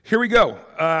Here we go.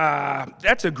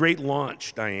 That's a great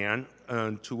launch, Diane,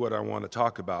 to what I want to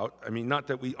talk about. I mean, not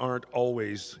that we aren't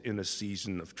always in a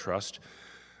season of trust,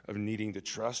 of needing to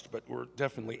trust, but we're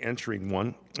definitely entering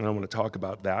one, and I want to talk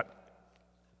about that.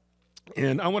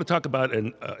 And I want to talk about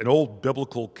an old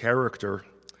biblical character.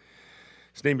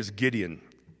 His name is Gideon.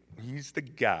 He's the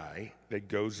guy that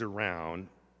goes around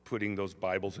putting those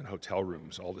Bibles in hotel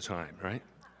rooms all the time, right?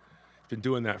 He's been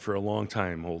doing that for a long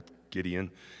time, old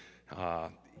Gideon.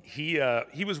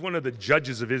 He was one of the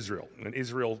judges of Israel. When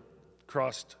Israel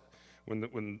crossed,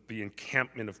 when the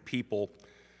encampment of people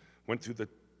went to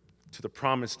the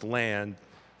promised land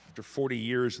after 40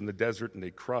 years in the desert, and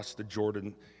they crossed the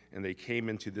Jordan, and they came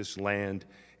into this land,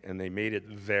 and they made it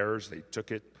theirs. They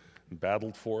took it, and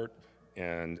battled for it,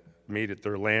 and made it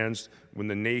their lands. When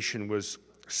the nation was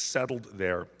settled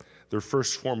there, their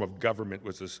first form of government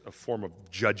was a form of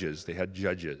judges. They had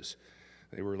judges.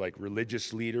 They were like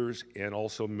religious leaders and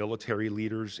also military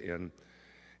leaders, and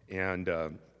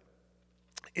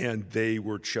they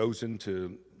were chosen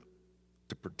to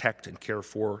protect and care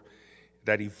for.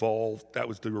 That evolved. That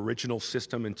was the original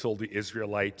system until the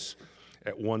Israelites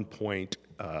at one point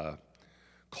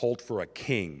called for a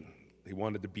king. They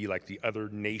wanted to be like the other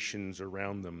nations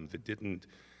around them that didn't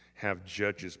have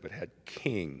judges but had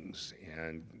kings,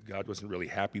 and God wasn't really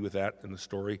happy with that in the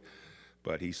story.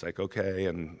 But he's like, okay,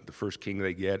 and the first king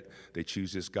they get, they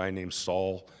choose this guy named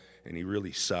Saul, and he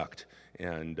really sucked.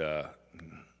 And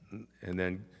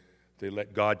then they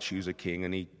let God choose a king,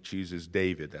 and he chooses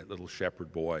David, that little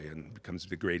shepherd boy, and becomes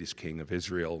the greatest king of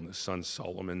Israel, and his son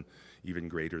Solomon, even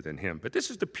greater than him. But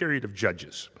this is the period of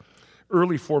judges,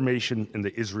 early formation in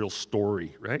the Israel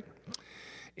story, right?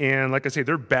 And like I say,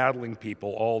 they're battling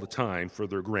people all the time for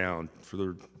their ground,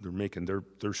 they're making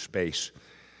their space.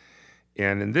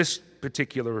 And in this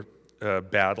particular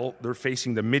battle, they're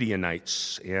facing the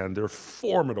Midianites, and they're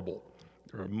formidable.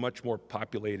 They're a much more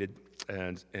populated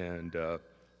and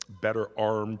better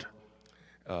armed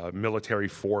military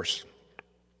force.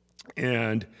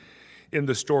 And in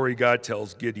the story, God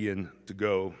tells Gideon to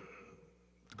go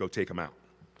take them out.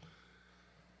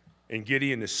 And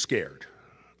Gideon is scared,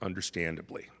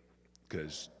 understandably,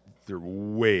 because they're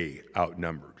way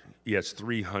outnumbered. He has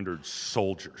 300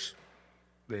 soldiers.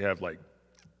 They have like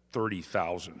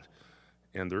 30,000,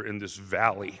 and they're in this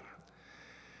valley.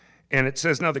 And it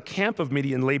says, now the camp of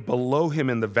Midian lay below him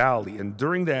in the valley, and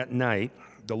during that night,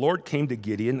 the Lord came to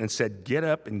Gideon and said, get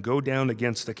up and go down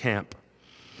against the camp,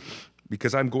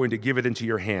 because I'm going to give it into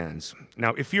your hands.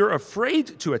 Now, if you're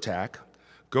afraid to attack,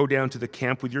 go down to the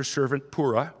camp with your servant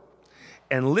Purah,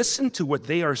 and listen to what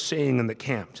they are saying in the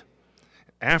camp.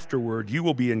 Afterward, you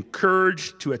will be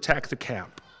encouraged to attack the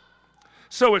camp.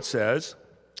 So it says,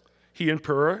 he and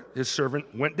Purah, his servant,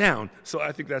 went down. So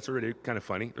I think that's already kind of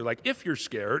funny. They're like, if you're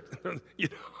scared,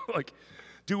 like,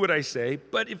 do what I say.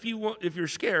 But if you're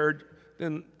scared,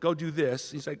 then go do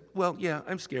this. He's like, well, yeah,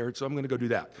 I'm scared, so I'm going to go do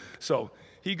that. So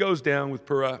he goes down with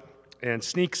Purah and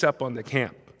sneaks up on the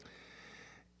camp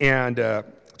and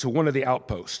to one of the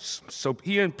outposts. So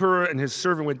he and Purah and his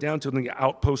servant went down to the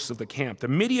outposts of the camp. The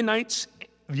Midianites,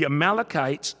 the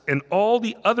Amalekites, and all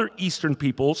the other eastern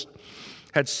peoples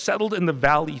had settled in the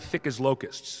valley thick as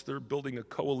locusts. They're building a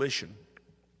coalition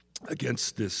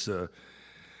against this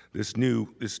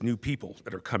new people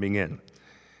that are coming in.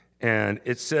 And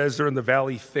it says they're in the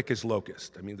valley thick as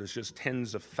locusts. I mean, there's just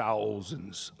tens of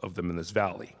thousands of them in this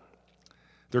valley.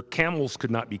 Their camels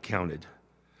could not be counted,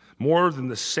 more than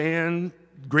the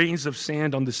grains of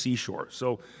sand on the seashore.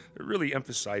 So they're really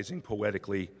emphasizing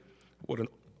poetically what a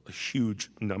huge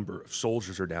number of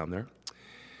soldiers are down there.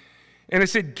 And it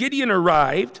said, Gideon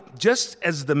arrived just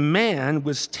as the man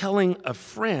was telling a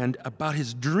friend about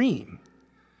his dream.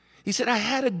 He said, I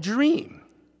had a dream.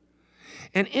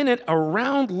 And in it, a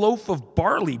round loaf of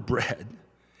barley bread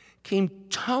came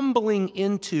tumbling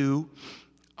into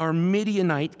our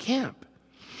Midianite camp.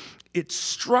 It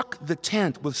struck the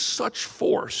tent with such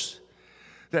force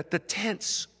that the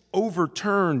tents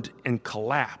overturned and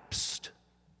collapsed.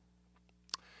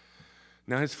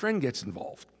 Now his friend gets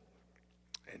involved.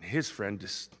 And his friend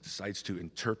decides to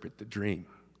interpret the dream.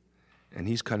 And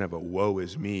he's kind of a woe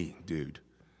is me dude.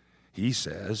 He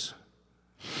says,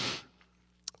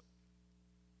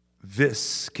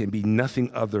 this can be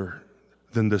nothing other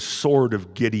than the sword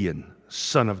of Gideon,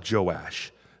 son of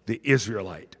Joash, the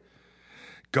Israelite.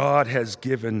 God has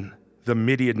given the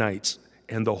Midianites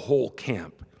and the whole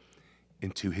camp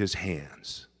into his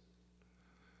hands.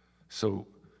 So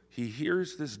he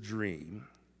hears this dream,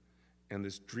 and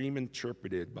this dream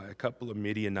interpreted by a couple of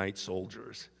Midianite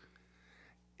soldiers.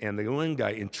 And the one guy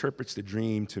interprets the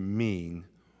dream to mean,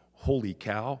 holy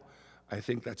cow, I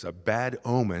think that's a bad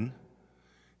omen.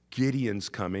 Gideon's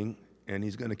coming, and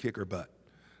he's going to kick her butt.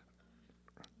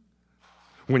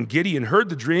 When Gideon heard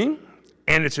the dream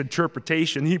and its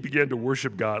interpretation, he began to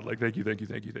worship God, like, thank you, thank you,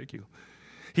 thank you, thank you.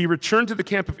 He returned to the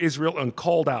camp of Israel and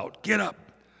called out, "Get up!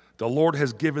 The Lord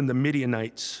has given the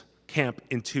Midianites' camp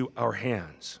into our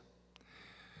hands."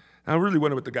 I really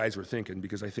wonder what the guys were thinking,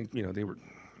 because I think, they were,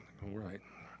 all right,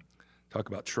 talk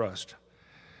about trust.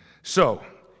 So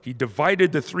he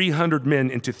divided the 300 men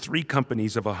into 3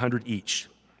 companies of 100 each.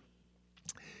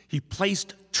 He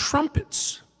placed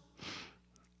trumpets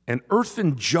and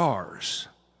earthen jars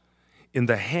in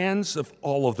the hands of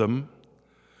all of them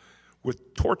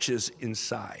with torches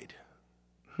inside.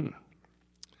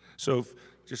 So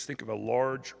just think of a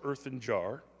large earthen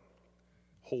jar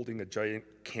holding a giant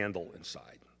candle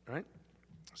inside, right?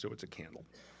 So it's a candle.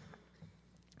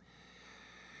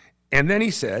 And then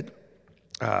he said,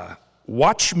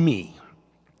 "Watch me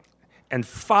and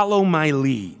follow my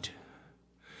lead.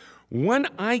 When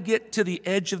I get to the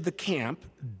edge of the camp,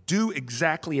 do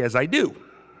exactly as I do.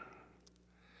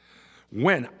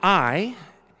 When I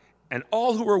and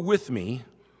all who are with me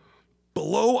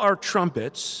blow our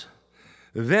trumpets,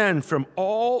 then from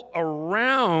all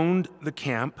around the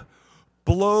camp,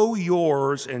 blow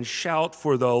yours and shout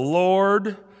for the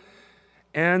Lord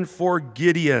and for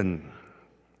Gideon."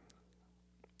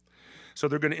 So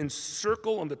they're going to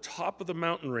encircle on the top of the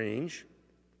mountain range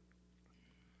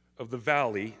of the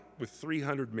valley with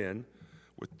 300 men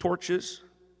with torches,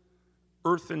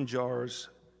 earthen jars,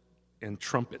 and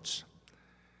trumpets.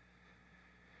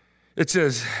 It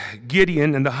says,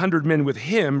 Gideon and the 100 men with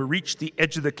him reached the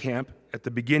edge of the camp at the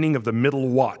beginning of the middle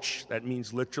watch. That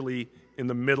means literally in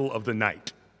the middle of the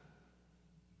night.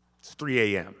 It's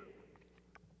 3 a.m.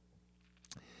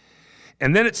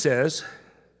 And then it says,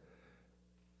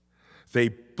 they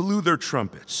blew their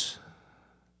trumpets.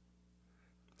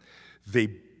 They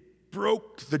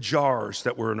broke the jars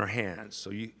that were in their hands. So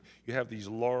you have these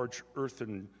large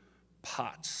earthen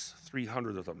pots,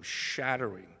 300 of them,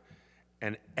 shattering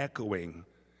and echoing,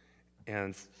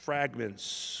 and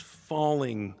fragments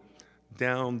falling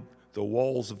down the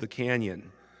walls of the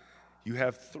canyon. You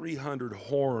have 300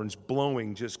 horns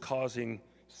blowing, just causing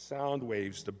sound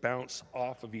waves to bounce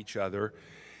off of each other.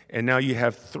 And now you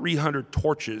have 300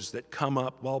 torches that come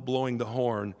up while blowing the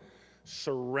horn,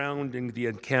 surrounding the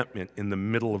encampment in the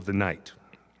middle of the night.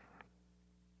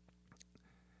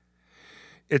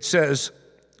 It says,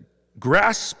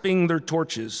 grasping their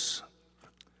torches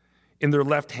in their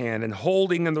left hand and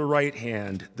holding in their right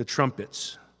hand the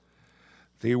trumpets,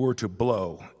 they were to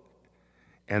blow,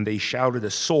 and they shouted a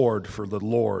sword for the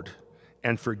Lord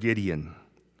and for Gideon.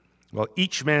 While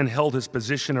each man held his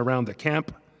position around the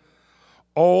camp,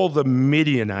 all the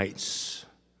Midianites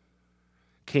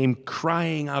came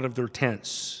crying out of their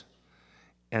tents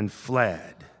and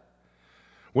fled.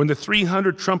 When the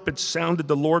 300 trumpets sounded,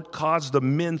 the Lord caused the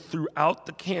men throughout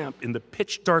the camp in the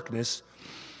pitch darkness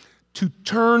to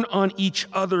turn on each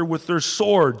other with their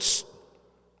swords.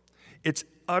 It's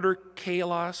utter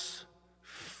chaos,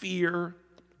 fear,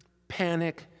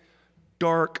 panic,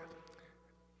 dark,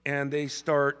 and they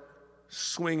start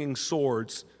swinging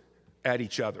swords at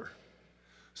each other.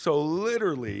 So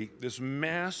literally, this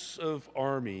massive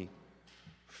army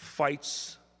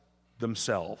fights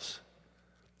themselves,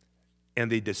 and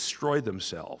they destroy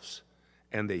themselves,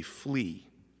 and they flee,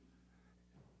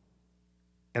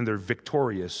 and they're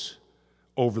victorious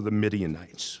over the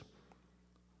Midianites.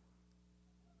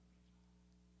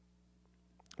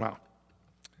 Wow.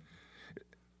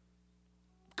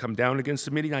 Come down against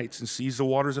the Midianites and seize the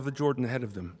waters of the Jordan ahead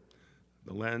of them.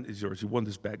 The land is yours. You won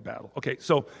this bad battle. Okay,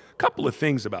 so a couple of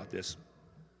things about this.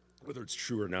 Whether it's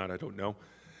true or not, I don't know.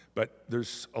 But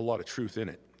there's a lot of truth in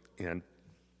it. And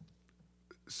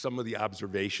some of the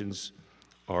observations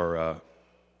are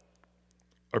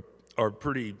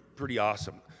pretty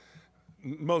awesome.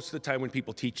 Most of the time when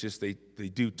people teach this, they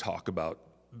do talk about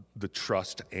the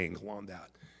trust angle on that,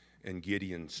 and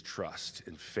Gideon's trust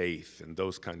and faith and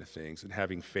those kind of things, and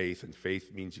having faith, and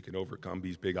faith means you can overcome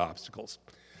these big obstacles.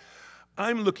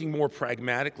 I'm looking more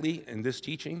pragmatically in this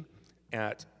teaching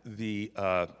at the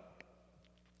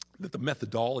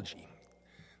methodology,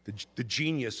 the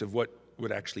genius of what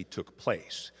actually took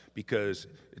place, because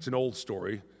it's an old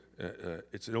story,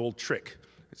 it's an old trick.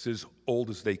 It's as old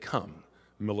as they come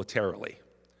militarily.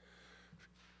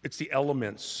 It's the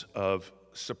elements of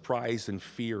surprise and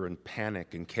fear and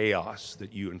panic and chaos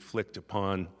that you inflict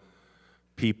upon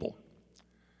people.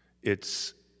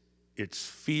 It's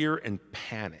fear and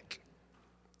panic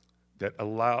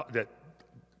that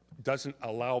doesn't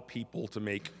allow people to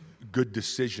make good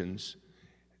decisions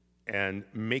and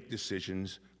make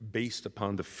decisions based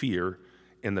upon the fear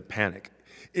and the panic.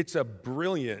 It's a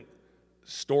brilliant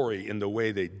story in the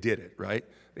way they did it, right?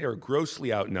 They are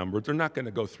grossly outnumbered. They're not going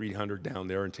to go 300 down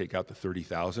there and take out the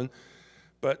 30,000.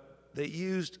 But they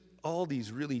used all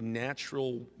these really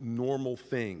natural, normal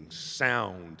things,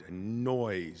 sound and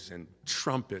noise and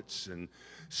trumpets and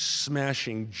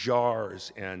smashing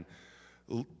jars and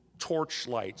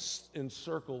torchlights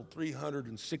encircled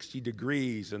 360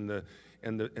 degrees and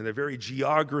the very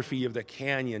geography of the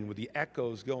canyon with the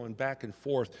echoes going back and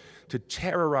forth to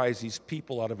terrorize these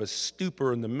people out of a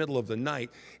stupor in the middle of the night.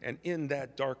 And in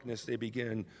that darkness, they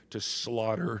begin to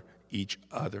slaughter each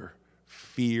other.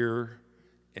 Fear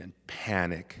and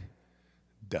panic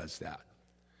does that.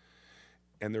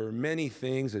 And there are many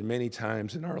things and many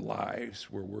times in our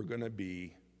lives where we're going to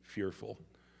be fearful,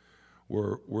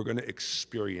 where we're going to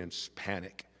experience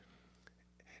panic.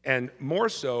 And more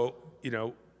so,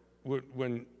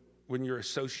 when you're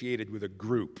associated with a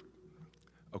group,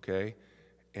 okay,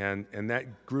 and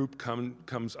that group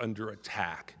comes under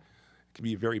attack, it can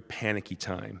be a very panicky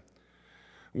time.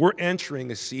 We're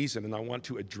entering a season, and I want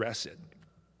to address it.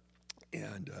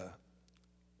 And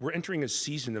we're entering a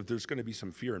season of there's going to be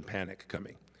some fear and panic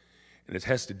coming, and it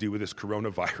has to do with this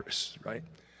coronavirus, right?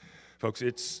 Folks,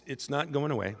 it's not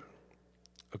going away,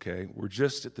 okay? We're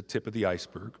just at the tip of the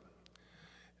iceberg.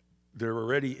 There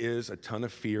already is a ton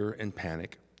of fear and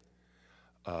panic.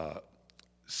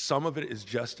 Some of it is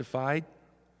justified.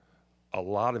 A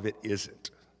lot of it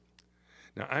isn't.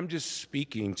 Now, I'm just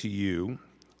speaking to you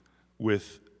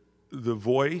with the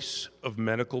voice of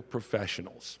medical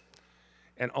professionals,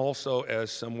 and also as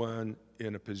someone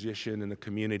in a position in the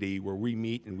community where we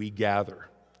meet and we gather,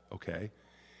 okay?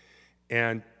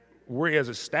 And we as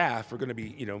a staff are going to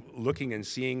be, looking and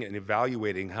seeing and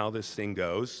evaluating how this thing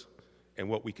goes and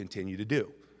what we continue to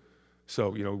do. So,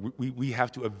 we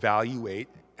have to evaluate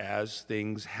as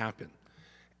things happen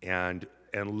and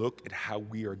look at how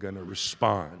we are going to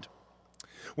respond.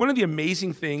 One of the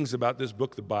amazing things about this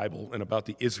book, the Bible, and about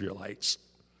the Israelites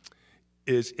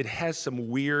is it has some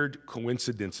weird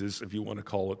coincidences, if you want to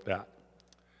call it that.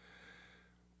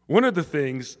 One of the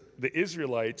things, the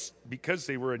Israelites, because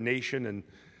they were a nation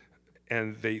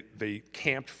and they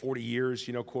camped 40 years,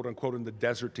 quote unquote, in the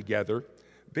desert together,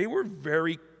 they were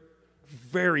very,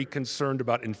 very concerned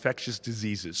about infectious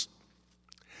diseases.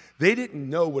 They didn't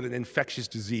know what an infectious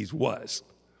disease was.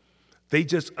 They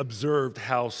just observed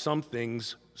how some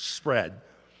things spread.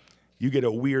 You get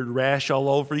a weird rash all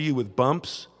over you with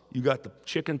bumps. You got the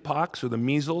chicken pox or the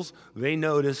measles. They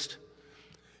noticed,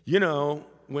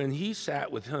 when he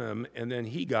sat with him, and then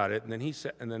he got it, and then he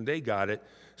sat, and then they got it.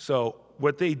 So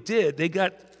what they did, they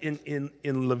got in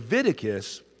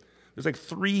Leviticus, there's like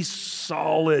 3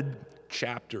 solid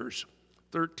chapters,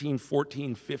 13,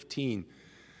 14, 15,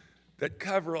 that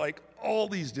cover like all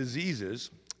these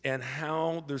diseases and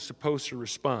how they're supposed to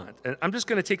respond. And I'm just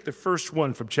going to take the first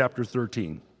one from chapter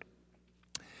 13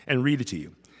 and read it to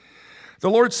you. The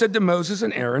Lord said to Moses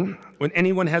and Aaron, when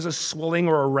anyone has a swelling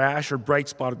or a rash or bright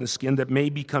spot on the skin that may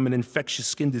become an infectious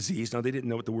skin disease, now they didn't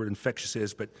know what the word infectious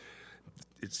is, but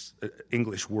it's an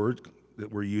English word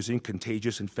that we're using,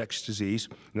 contagious infectious disease.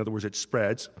 In other words, it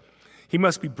spreads. He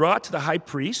must be brought to the high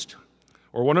priest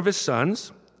or one of his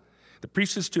sons. The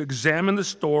priest is to examine the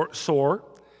sore.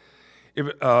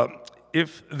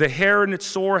 If the hair in its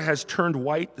sore has turned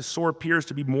white, the sore appears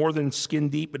to be more than skin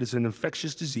deep. It is an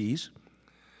infectious disease.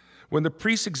 When the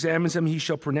priest examines him, he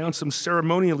shall pronounce him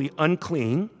ceremonially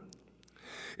unclean.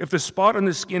 If the spot on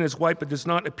the skin is white but does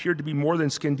not appear to be more than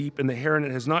skin deep and the hair in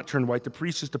it has not turned white, the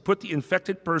priest is to put the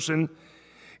infected person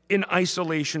in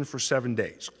isolation for 7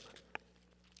 days.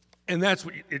 And that's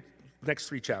what next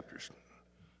 3 chapters.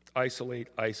 Isolate,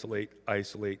 isolate,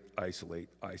 isolate, isolate,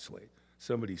 isolate.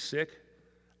 Somebody's sick,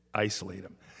 isolate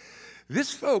them.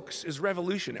 This, folks, is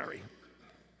revolutionary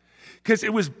because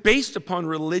it was based upon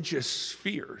religious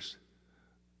fears.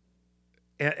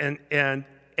 And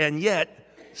yet,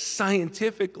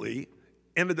 scientifically,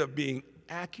 ended up being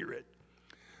accurate.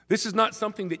 This is not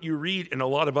something that you read in a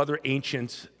lot of other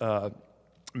ancient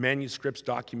manuscripts,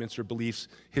 documents, or beliefs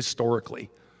historically.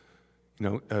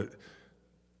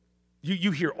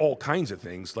 You hear all kinds of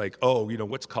things like,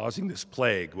 what's causing this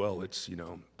plague? Well, it's,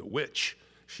 the witch.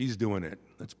 She's doing it.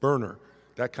 Let's burn her.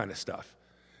 That kind of stuff.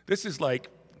 This is like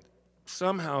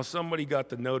somehow somebody got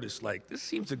the notice, like, this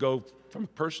seems to go from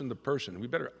person to person. We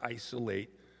better isolate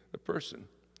the person.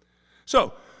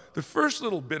 So, the first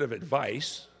little bit of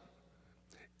advice,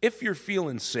 if you're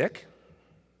feeling sick,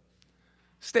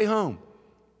 stay home.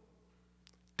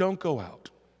 Don't go out.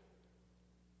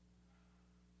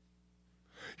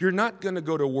 You're not going to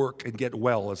go to work and get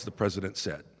well, as the president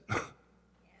said.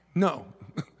 No.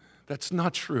 That's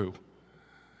not true.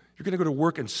 You're going to go to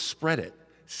work and spread it.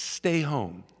 Stay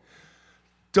home.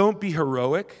 Don't be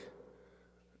heroic.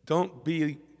 Don't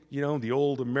be, the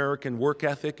old American work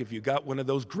ethic. If you got one of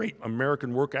those great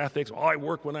American work ethics, I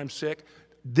work when I'm sick.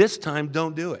 This time,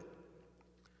 don't do it.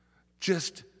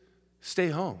 Just stay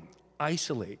home.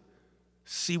 Isolate.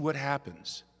 See what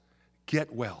happens.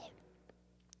 Get well.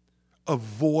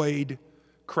 Avoid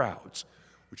crowds,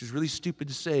 which is really stupid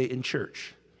to say in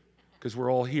church because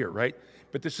we're all here, right?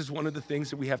 But this is one of the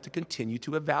things that we have to continue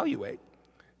to evaluate,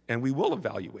 and we will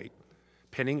evaluate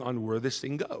depending on where this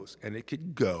thing goes. And it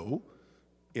could go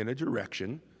in a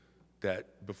direction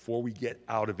that before we get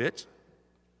out of it,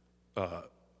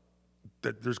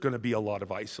 that there's going to be a lot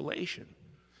of isolation.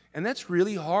 And that's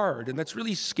really hard, and that's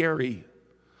really scary,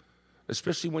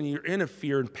 especially when you're in a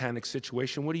fear and panic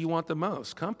situation. What do you want the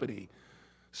most? Company,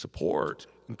 support,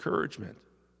 encouragement.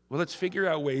 Well, let's figure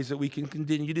out ways that we can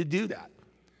continue to do that,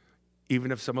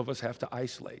 even if some of us have to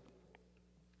isolate.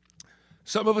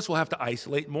 Some of us will have to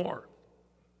isolate more.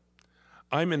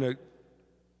 I'm in a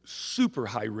super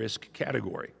high-risk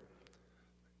category,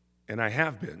 and I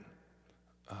have been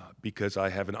because I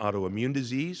have an autoimmune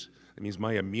disease. That means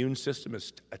my immune system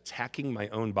is attacking my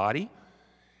own body,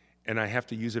 and I have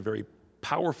to use a very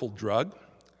powerful drug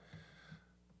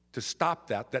to stop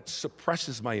that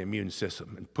suppresses my immune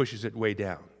system and pushes it way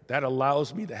down. That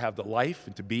allows me to have the life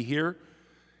and to be here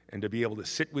and to be able to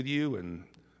sit with you and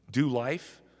do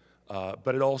life.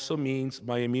 But it also means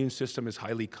my immune system is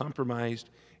highly compromised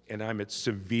and I'm at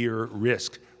severe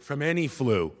risk from any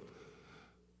flu.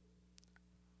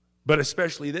 But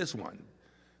especially this one,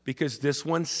 because this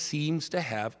one seems to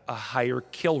have a higher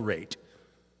kill rate.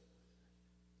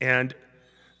 And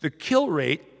the kill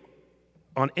rate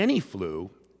on any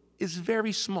flu is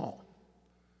very small.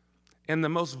 And the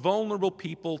most vulnerable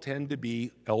people tend to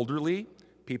be elderly,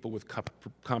 people with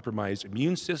compromised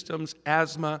immune systems,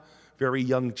 asthma, very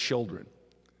young children.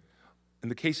 In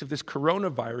the case of this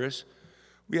coronavirus,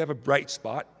 we have a bright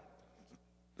spot.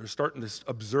 They're starting to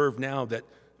observe now that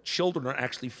children are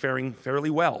actually faring fairly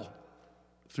well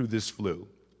through this flu.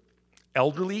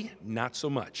 Elderly, not so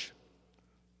much.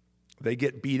 They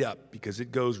get beat up because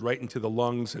it goes right into the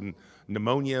lungs, and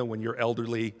pneumonia when you're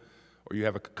elderly or you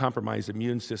have a compromised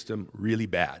immune system, really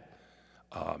bad.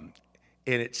 And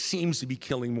it seems to be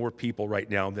killing more people right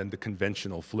now than the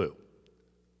conventional flu.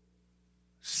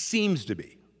 Seems to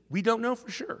be. We don't know for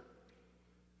sure.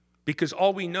 Because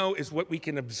all we know is what we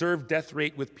can observe death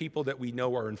rate with people that we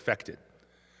know are infected.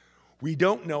 We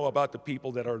don't know about the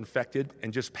people that are infected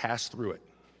and just pass through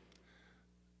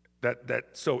it.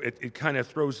 So it kind of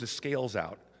throws the scales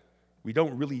out. We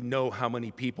don't really know how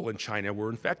many people in China were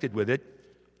infected with it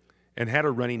and had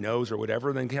a runny nose or whatever,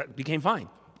 and then became fine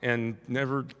and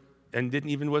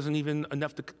wasn't even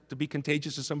enough to be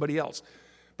contagious to somebody else.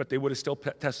 But they would have still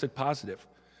tested positive.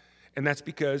 And that's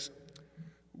because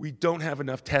we don't have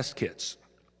enough test kits.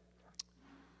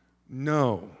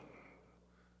 No.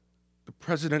 The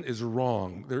president is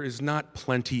wrong. There is not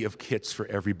plenty of kits for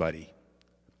everybody.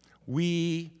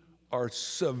 We are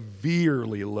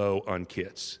severely low on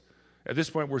kits. At this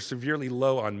point, we're severely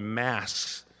low on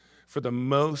masks for the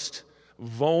most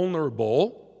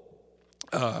vulnerable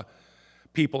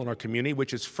people in our community,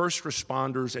 which is first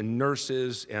responders and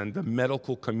nurses and the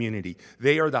medical community.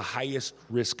 They are the highest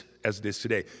risk as it is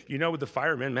today. With the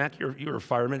firemen, Matt, you're a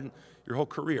fireman your whole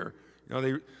career.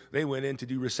 They went in to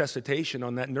do resuscitation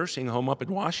on that nursing home up in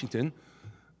Washington.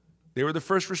 They were the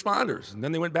first responders, and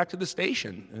then they went back to the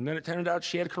station, and then it turned out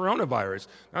she had coronavirus.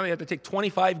 Now they have to take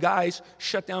 25 guys,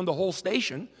 shut down the whole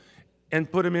station,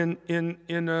 and put them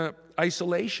in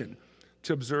isolation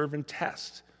to observe and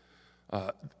test.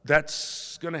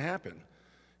 That's going to happen.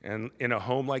 And in a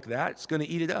home like that, it's going to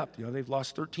eat it up. They've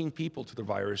lost 13 people to the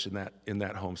virus in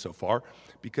that home so far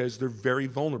because they're very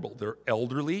vulnerable. They're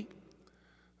elderly.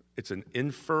 It's an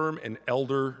infirm and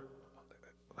elder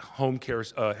home care,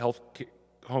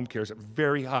 home care is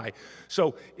very high.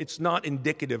 So it's not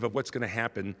indicative of what's going to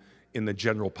happen in the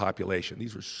general population.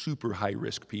 These are super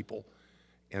high-risk people,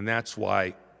 and that's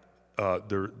why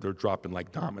they're dropping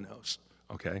like dominoes,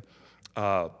 okay?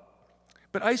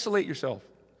 But isolate yourself.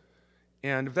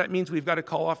 And if that means we've got to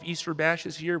call off Easter Bash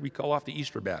this year, we call off the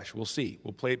Easter Bash. We'll see.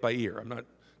 We'll play it by ear. I'm not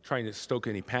trying to stoke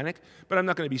any panic, but I'm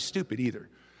not going to be stupid either.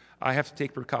 I have to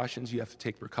take precautions. You have to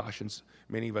take precautions.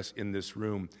 Many of us in this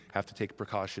room have to take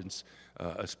precautions,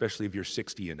 especially if you're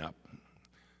 60 and up.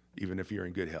 Even if you're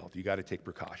in good health, you got to take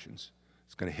precautions.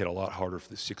 It's going to hit a lot harder for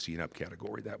the 60 and up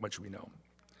category. That much we know.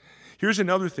 Here's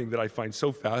another thing that I find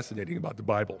so fascinating about the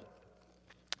Bible.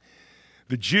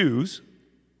 The Jews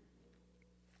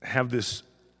have this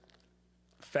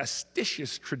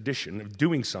fastidious tradition of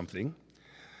doing something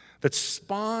that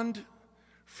spawned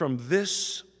from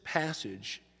this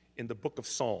passage in the book of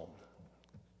Psalm.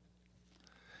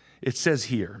 It says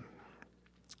here,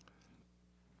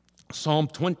 Psalm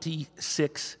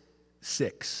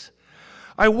 26:6,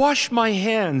 I wash my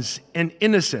hands in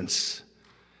innocence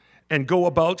and go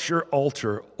about your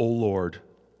altar, O Lord.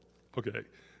 Okay,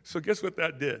 so guess what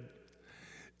that did?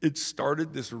 It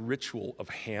started this ritual of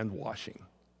hand washing.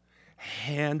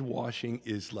 Hand washing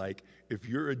is like, if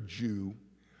you're a Jew,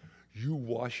 you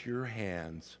wash your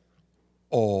hands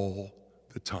all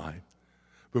the time.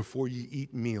 Before you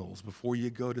eat meals, before you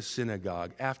go to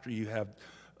synagogue, after you have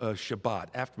Shabbat,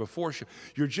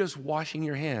 you're just washing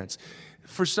your hands.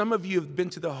 For some of you who have been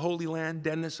to the Holy Land,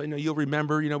 Dennis, I know you'll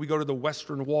remember, we go to the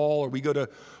Western Wall or we go to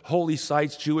holy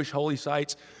sites, Jewish holy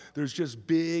sites. There's just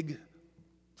big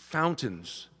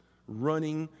fountains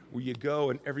running where you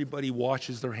go and everybody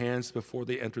washes their hands before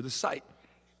they enter the site.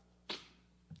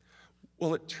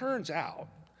 Well, it turns out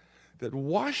that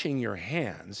washing your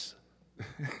hands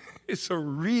is a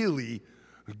really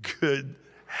good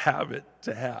habit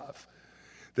to have.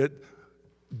 That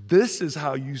this is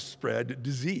how you spread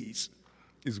disease,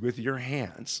 is with your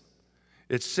hands.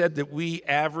 It's said that we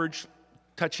average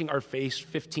touching our face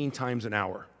 15 times an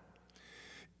hour.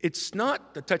 It's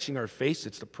not the touching our face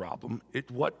that's the problem.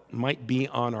 It's what might be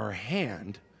on our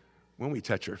hand when we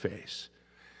touch our face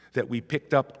that we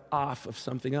picked up off of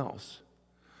something else.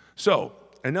 So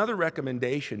another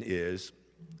recommendation is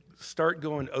start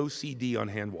going OCD on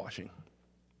hand washing.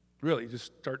 Really,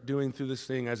 just start doing through this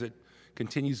thing as it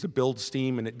continues to build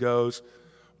steam and it goes.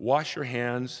 Wash your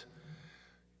hands.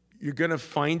 You're going to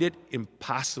find it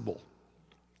impossible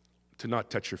to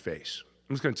not touch your face.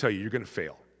 I'm just going to tell you, you're going to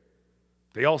fail.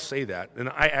 They all say that, and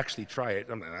I actually try it.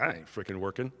 I'm like, that ain't freaking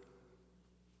working.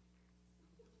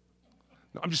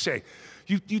 No, I'm just saying,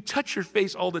 you touch your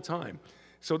face all the time.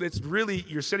 So it's really,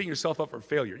 you're setting yourself up for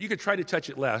failure. You could try to touch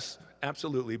it less,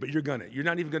 absolutely, but you're not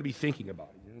even going to be thinking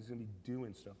about it. You're just going to be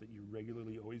doing stuff that you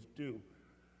regularly always do.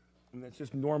 And that's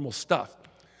just normal stuff.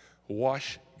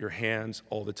 Wash your hands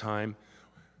all the time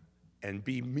and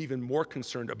be even more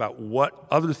concerned about what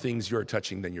other things you're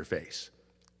touching than your face.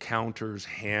 Counters,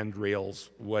 handrails,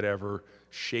 whatever,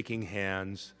 shaking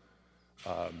hands.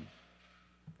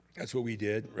 That's what we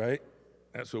did, right?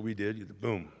 That's what we did.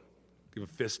 Boom. Give a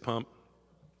fist pump.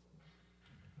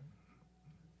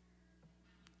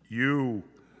 You,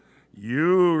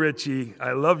 Richie,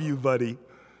 I love you, buddy.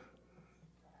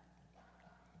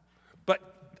 But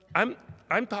I'm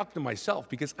talking to myself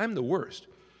because I'm the worst.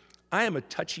 I am a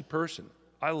touchy person.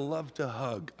 I love to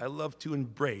hug. I love to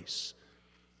embrace.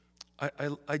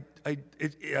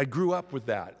 I grew up with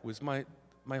that. It was my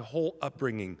whole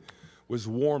upbringing was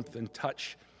warmth and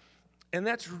touch. And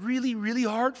that's really, really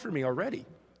hard for me already.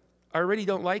 I already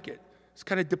don't like it. It's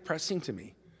kind of depressing to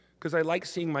me because I like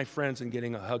seeing my friends and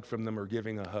getting a hug from them or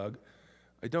giving a hug.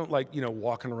 I don't like,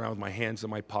 walking around with my hands in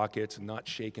my pockets and not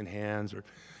shaking hands.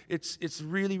 It's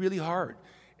really, really hard.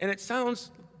 And it sounds,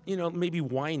 maybe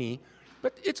whiny,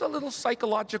 but it's a little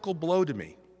psychological blow to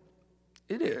me.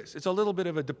 It is. It's a little bit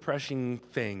of a depressing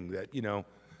thing that,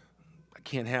 I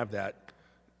can't have that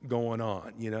going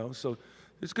on, So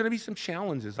there's going to be some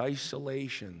challenges,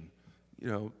 isolation,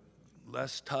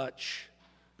 less touch,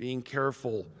 being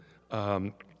careful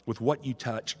with what you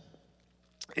touch.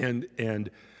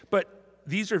 But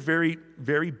these are very,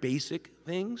 very basic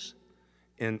things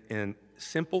and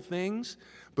simple things,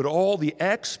 but all the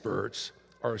experts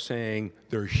are saying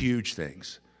they're huge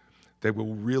things that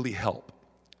will really help.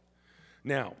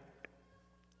 Now,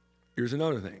 here's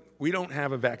another thing. We don't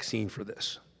have a vaccine for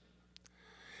this.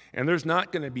 And there's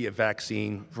not going to be a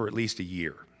vaccine for at least a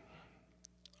year.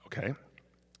 Okay?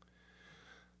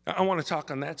 Now, I want to talk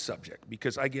on that subject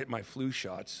because I get my flu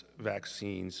shots,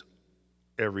 vaccines,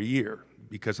 every year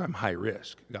because I'm high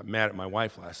risk. I got mad at my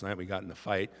wife last night. We got in a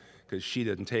fight because she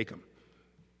didn't take them,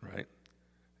 right?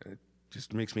 And it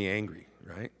just makes me angry,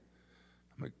 right?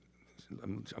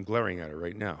 I'm glaring at her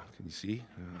right now. Can you see?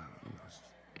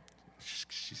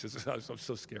 She says, I'm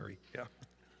so scary. Yeah.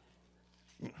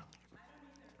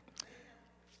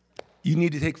 You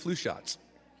need to take flu shots.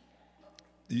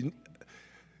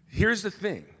 Here's the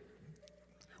thing.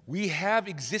 We have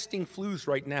existing flus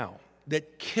right now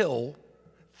that kill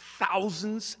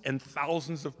thousands and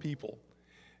thousands of people.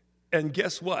 And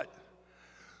guess what?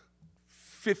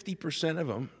 50% of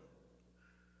them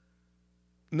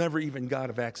never even got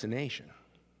a vaccination.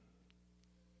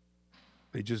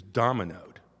 They just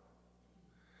dominoed.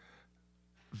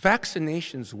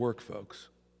 Vaccinations work, folks.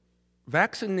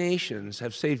 Vaccinations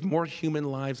have saved more human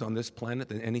lives on this planet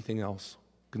than anything else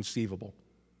conceivable.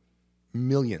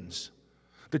 Millions.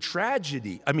 The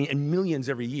tragedy, and millions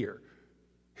every year,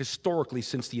 historically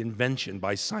since the invention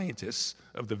by scientists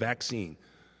of the vaccine.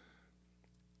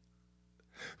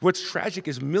 What's tragic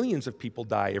is millions of people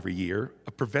die every year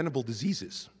of preventable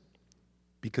diseases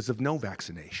because of no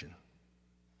vaccination.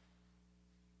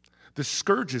 The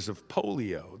scourges of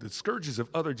polio, the scourges of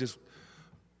other just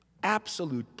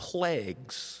absolute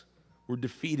plagues were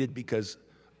defeated because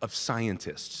of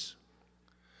scientists.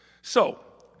 So,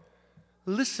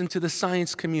 listen to the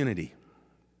science community.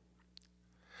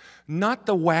 Not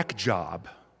the whack job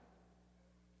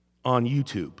on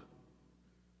YouTube.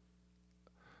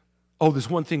 Oh, this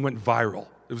one thing went viral.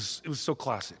 It was so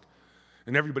classic.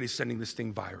 And everybody's sending this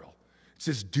thing viral. It's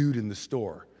this dude in the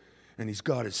store, and he's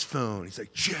got his phone. He's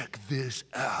like, check this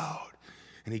out.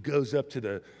 And he goes up to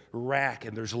the rack,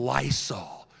 and there's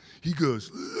Lysol. He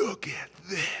goes, look at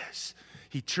this.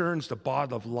 He turns the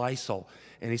bottle of Lysol,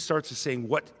 and he starts to saying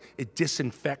what it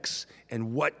disinfects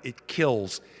and what it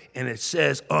kills. And it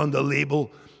says on the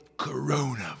label,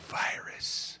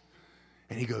 coronavirus.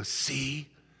 And he goes, see?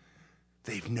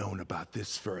 They've known about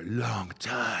this for a long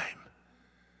time.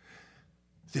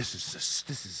 This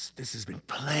has been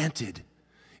planted.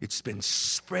 It's been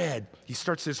spread. He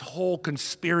starts this whole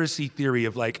conspiracy theory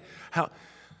of like how,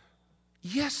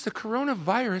 yes, the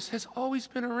coronavirus has always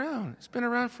been around. It's been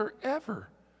around forever.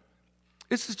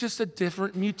 This is just a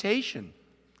different mutation.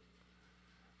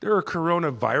 There are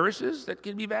coronaviruses that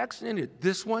can be vaccinated.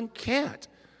 This one can't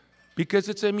because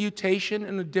it's a mutation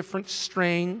in a different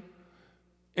strain,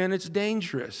 and it's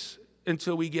dangerous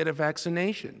until we get a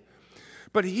vaccination.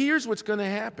 But here's what's going to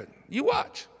happen. You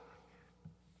watch.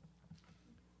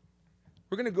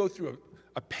 We're going to go through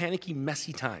a panicky,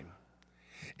 messy time.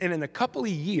 And in a couple of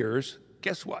years,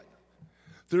 guess what?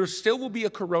 There still will be a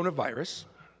coronavirus.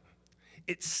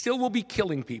 It still will be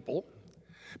killing people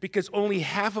because only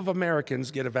half of Americans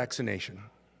get a vaccination.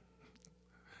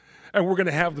 And we're going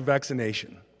to have the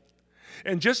vaccination.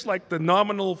 And just like the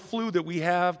nominal flu that we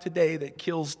have today that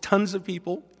kills tons of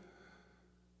people,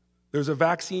 there's a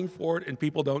vaccine for it and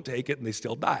people don't take it and they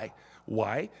still die.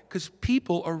 Why? Because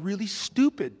people are really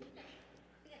stupid.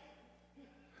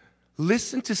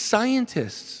 Listen to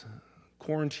scientists.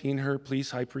 Quarantine her,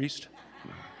 please, high priest.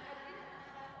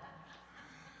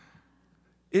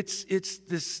 There's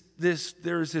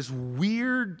this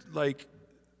weird,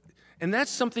 and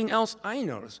that's something else I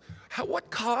noticed. What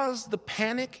caused the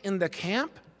panic in the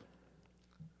camp?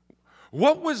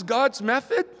 What was God's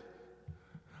method?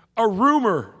 A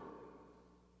rumor.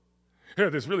 Yeah,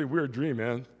 this really weird dream,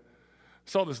 man. I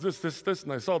saw this,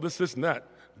 and I saw this, and that.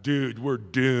 Dude, we're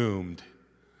doomed.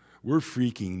 We're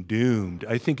freaking doomed.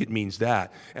 I think it means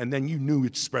that. And then you knew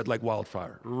it spread like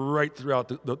wildfire right throughout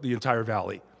the entire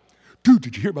valley. Dude,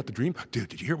 did you hear about the dream? Dude,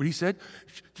 did you hear what he said?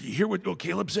 Did you hear what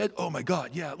Caleb said? Oh my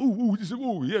God, yeah. This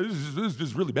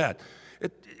is really bad.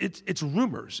 It's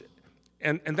rumors.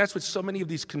 And that's what so many of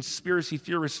these conspiracy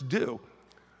theorists do.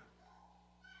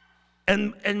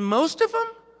 And most of them,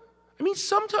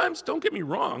 sometimes, don't get me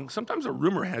wrong, sometimes a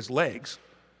rumor has legs.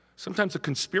 Sometimes a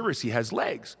conspiracy has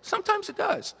legs. Sometimes it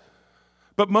does.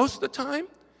 But most of the time,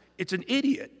 it's an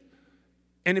idiot.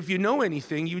 And if you know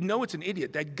anything, you know it's an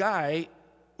idiot. That guy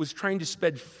was trying to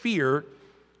spread fear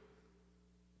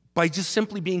by just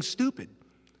simply being stupid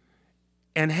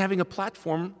and having a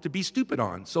platform to be stupid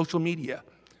on, social media.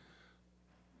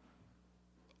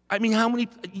 How many,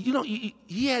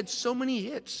 he had so many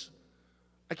hits.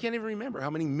 I can't even remember how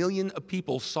many million of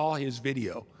people saw his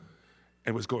video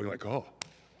and was going like, oh,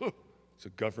 it's a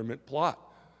government plot.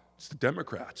 It's the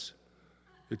Democrats.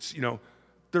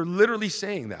 They're literally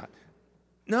saying that.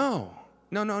 No.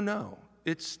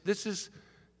 This is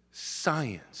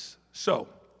science. So,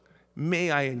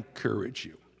 may I encourage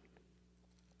you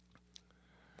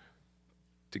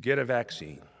to get a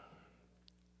vaccine.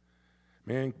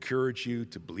 May I encourage you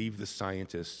to believe the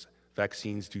scientists.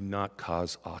 Vaccines do not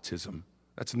cause autism.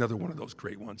 That's another one of those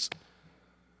great ones.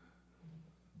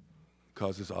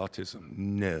 Causes autism.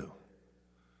 No.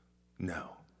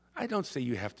 I don't say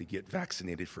you have to get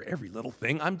vaccinated for every little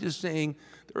thing. I'm just saying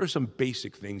there are some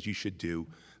basic things you should do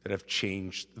that have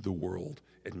changed the world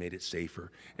and made it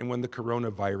safer. And when the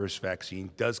coronavirus vaccine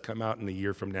does come out in a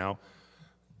year from now,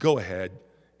 go ahead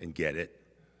and get it.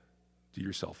 Do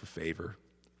yourself a favor.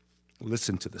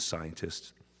 Listen to the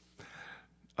scientists.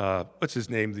 What's his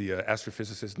name? The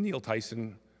astrophysicist Neil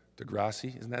Tyson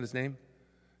deGrasse, isn't that his name?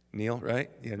 Neil,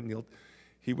 right? Yeah, Neil.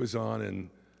 He was on and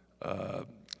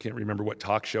can't remember what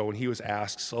talk show, and he was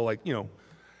asked,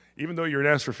 even though you're an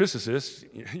astrophysicist,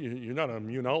 you're not an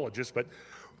immunologist, but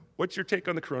what's your take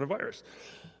on the coronavirus?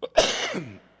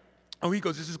 He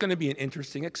goes, this is going to be an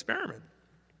interesting experiment.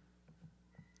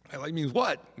 Like, means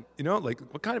what? Like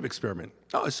what kind of experiment?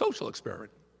 Oh, a social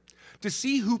experiment. To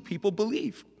see who people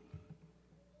believe.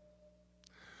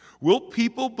 Will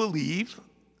people believe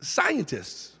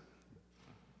scientists?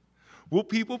 Will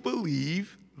people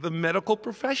believe the medical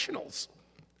professionals?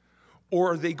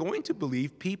 Or are they going to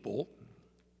believe people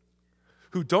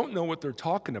who don't know what they're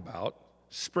talking about,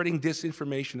 spreading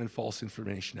disinformation and false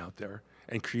information out there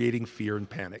and creating fear and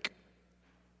panic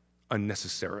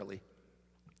unnecessarily?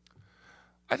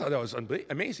 I thought that was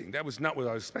amazing. That was not what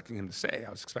I was expecting him to say.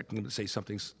 I was expecting him to say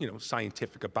something,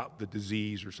 scientific about the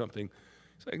disease or something.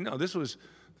 It's like, no, this was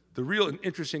the real and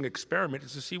interesting experiment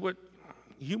is to see what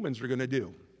humans are going to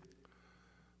do.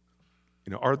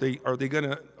 Are they going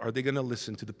to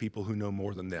listen to the people who know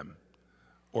more than them?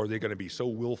 Or are they going to be so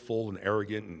willful and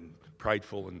arrogant and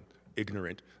prideful and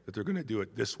ignorant that they're going to do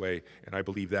it this way? And I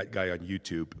believe that guy on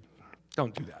YouTube.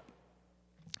 Don't do that.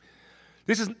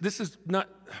 This is not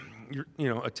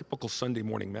a typical Sunday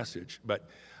morning message, but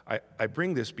I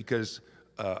bring this because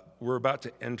we're about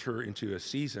to enter into a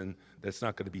season that's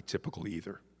not going to be typical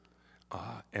either,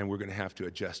 and we're going to have to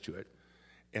adjust to it.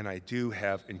 And I do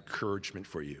have encouragement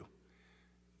for you.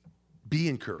 Be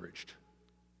encouraged.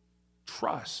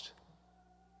 Trust.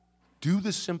 Do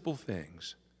the simple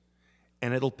things,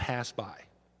 and it'll pass by.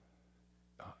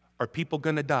 Are people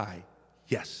going to die?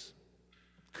 Yes.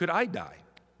 Could I die?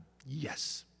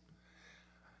 Yes.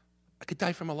 I could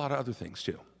die from a lot of other things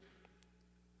too.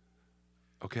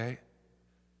 Okay?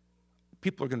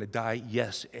 People are going to die,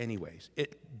 yes, anyways.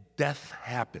 Death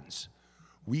happens.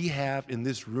 We have in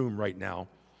this room right now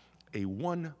a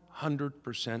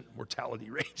 100% mortality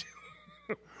rate.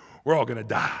 We're all going to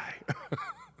die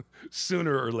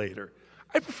sooner or later.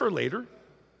 I prefer later,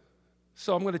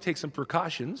 so I'm going to take some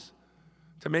precautions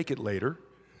to make it later.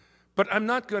 But I'm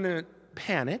not going to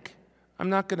panic. I'm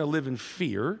not going to live in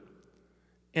fear.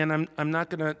 And I'm not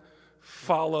going to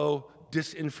follow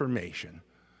disinformation.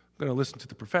 I'm going to listen to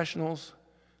the professionals,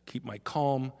 keep my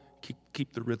calm,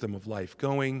 keep the rhythm of life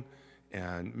going,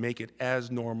 and make it as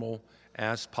normal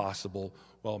as possible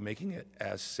while making it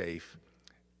as safe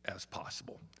as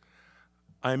possible.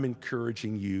 I'm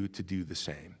encouraging you to do the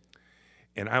same.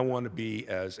 And I want to be,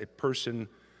 as a person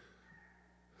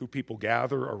who people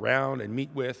gather around and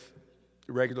meet with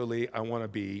regularly, I want to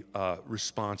be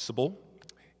responsible,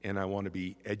 and I want to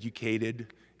be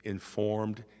educated,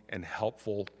 informed, and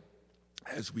helpful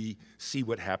as we see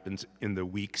what happens in the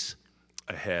weeks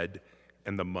ahead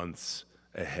and the months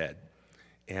ahead.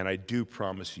 And I do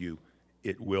promise you,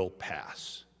 it will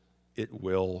pass. It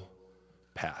will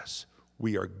pass.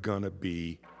 We are going to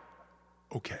be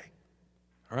okay.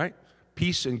 All right?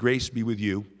 Peace and grace be with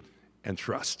you, and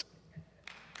trust.